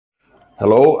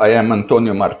Hello, I am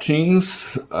Antonio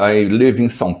Martins. I live in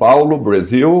São Paulo,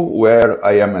 Brazil, where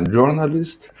I am a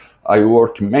journalist. I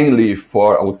work mainly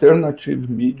for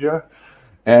alternative media,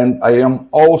 and I am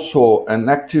also an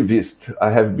activist.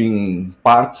 I have been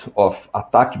part of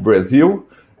Attack Brazil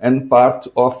and part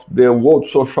of the World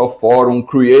Social Forum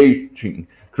creation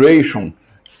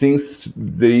since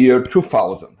the year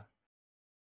 2000.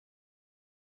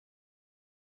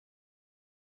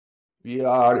 We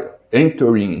are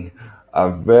entering a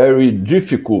very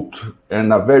difficult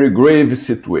and a very grave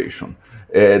situation.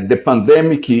 The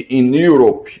pandemic in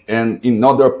Europe and in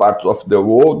other parts of the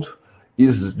world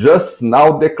is just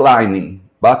now declining,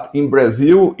 but in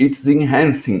Brazil it's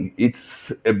enhancing.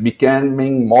 It's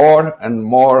becoming more and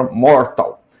more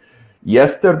mortal.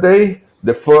 Yesterday,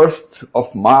 the 1st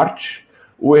of March,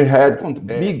 we had the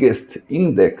biggest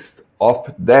index of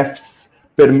deaths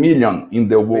per million in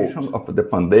the world. Of the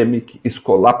pandemic is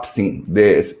collapsing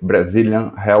the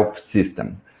Brazilian health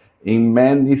system. In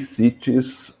many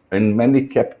cities and many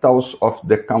capitals of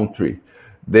the country,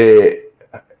 the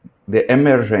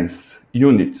emergency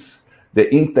units, the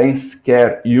intense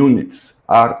care units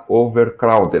are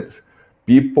overcrowded.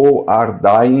 People are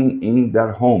dying in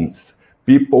their homes.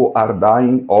 People are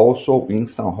dying also in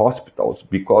some hospitals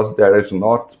because there is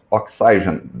not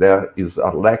oxygen. There is a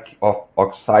lack of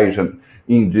oxygen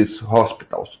in these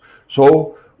hospitals.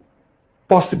 So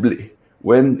possibly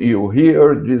when you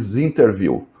hear this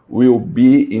interview, we'll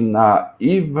be in an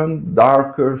even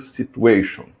darker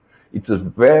situation. It is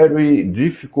very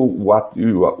difficult what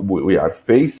we are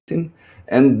facing,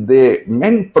 and the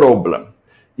main problem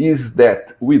is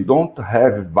that we don't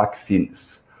have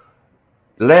vaccines.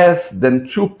 Less than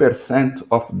 2%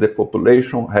 of the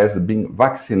population has been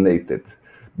vaccinated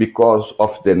because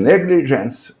of the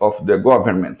negligence of the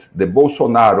government, the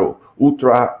Bolsonaro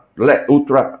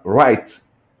ultra-right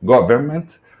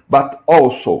government, but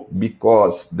also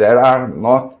because there are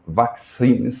not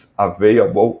vaccines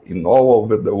available in all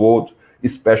over the world,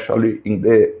 especially in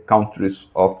the countries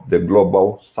of the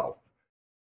global south.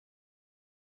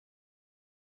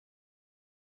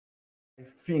 I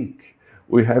think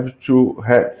we have to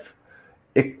have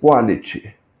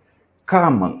equality,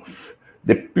 commons,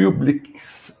 the public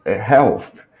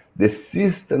health, the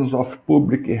systems of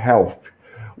public health,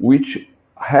 which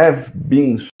have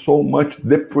been so much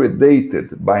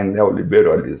depredated by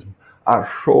neoliberalism, are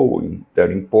showing their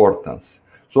importance.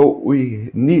 So we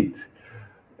need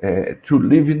to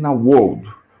live in a world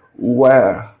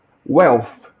where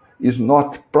wealth is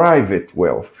not private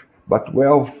wealth, but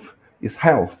wealth is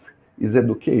health, is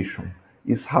education,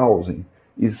 is housing,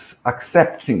 is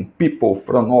accepting people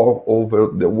from all over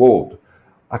the world,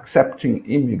 accepting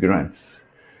immigrants,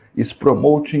 is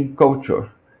promoting culture,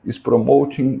 is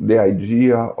promoting the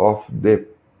idea of the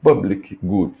public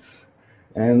goods.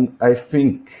 And I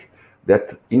think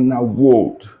that in a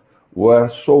world where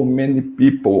so many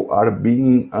people are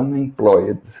being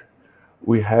unemployed,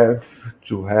 we have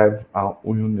to have a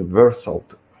universal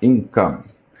income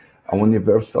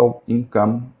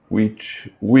which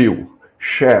will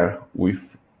share with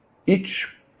each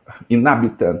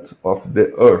inhabitant of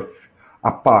the earth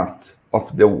a part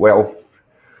of the wealth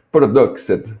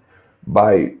produced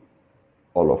by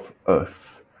all of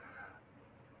us.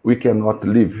 We cannot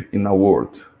live in a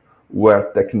world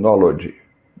where technology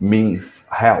means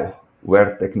hell,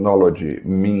 where technology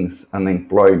means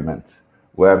unemployment,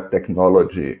 where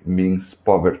technology means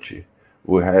poverty.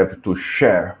 We have to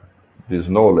share this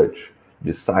knowledge,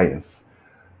 this science,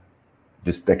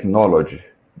 this technology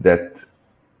that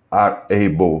are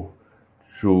able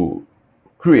to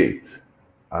create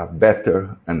a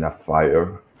better and a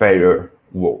fairer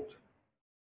world.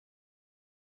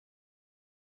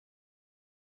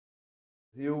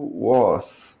 Brazil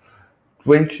was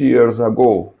 20 years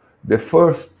ago the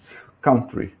first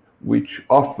country which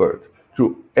offered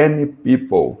to any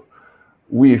people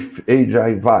with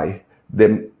HIV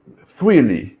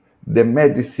freely the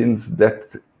medicines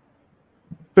that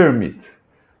permit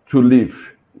to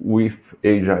live with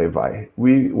HIV.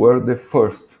 We were the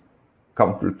first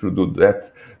country to do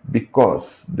that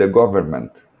because the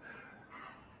government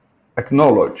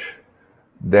acknowledged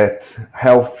that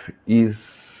health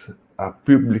is a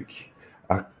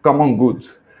common good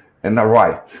and a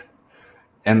right.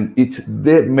 And it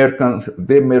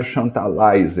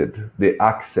demercantilized the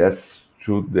access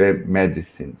to the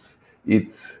medicines.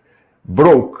 It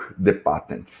broke the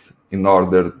patents in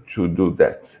order to do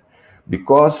that.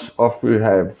 Because we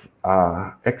have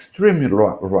an extremely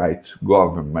right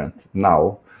government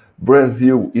now,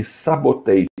 Brazil is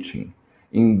sabotaging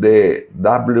in the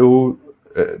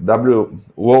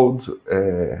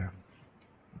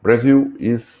Brazil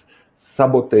is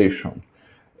sabotaging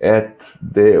at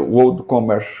the World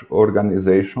Commerce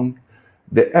Organization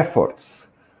the efforts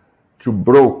to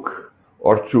broke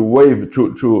or to waive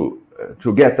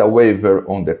to get a waiver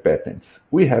on the patents.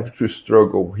 We have to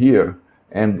struggle here,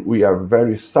 and we are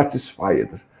very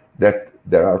satisfied that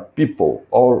there are people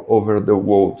all over the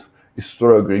world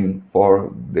struggling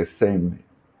for the same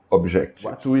objective.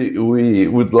 What we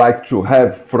would like to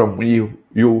have from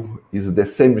you is the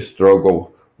same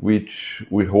struggle which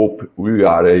we hope we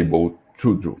are able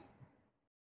to do.